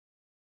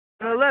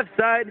On the left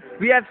side,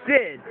 we have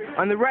Sid.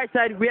 On the right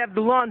side, we have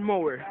the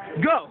lawnmower.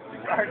 Go!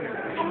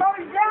 Mow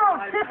you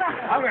down!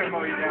 I'm gonna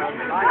mow you down.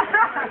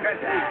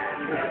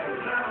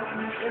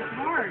 It's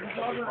hard.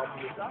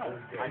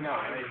 I know.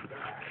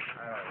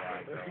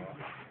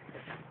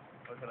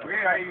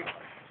 Where are you?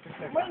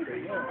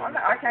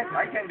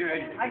 I can't do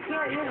anything. I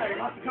can't either.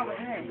 You have to come with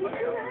me.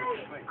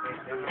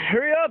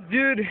 Hurry up,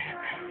 dude.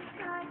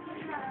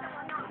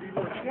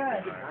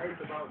 Good.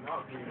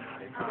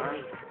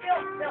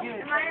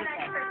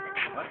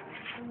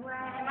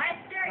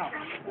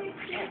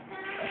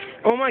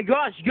 Oh my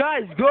gosh,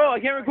 guys, go! I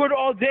can't record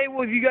all day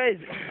with you guys.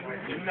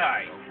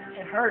 Nice.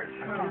 It hurts.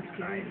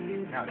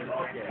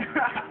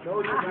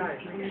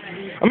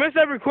 I'm gonna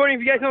stop recording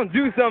if you guys don't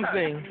do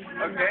something.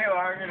 Okay, well,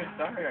 I'm gonna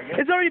start, I guess.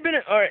 It's already been.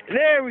 Alright,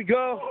 there we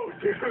go. Oh,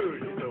 dude.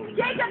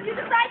 Jacob, do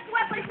the side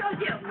sweep I showed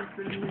you.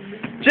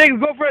 Jacob,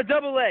 go for a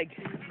double leg.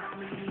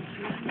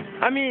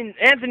 I mean,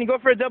 Anthony, go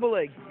for a double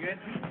leg. Good?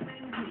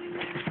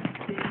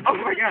 Oh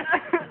my god.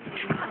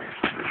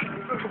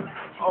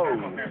 Oh.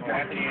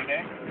 Anthony,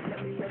 okay?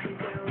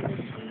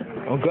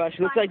 Oh gosh,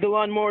 looks like the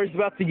lawnmower is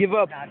about to give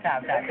up.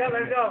 Let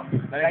it go.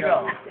 Let it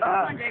go.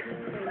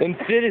 And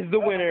Sid is the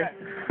winner.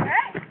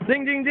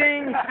 Ding, ding,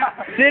 ding.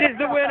 Sid is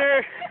the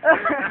winner.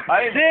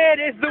 Sid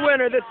is the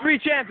winner. The three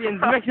champions,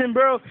 the Mexican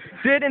Bro,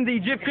 Sid, and the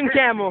Egyptian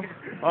Camel.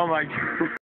 Oh my god.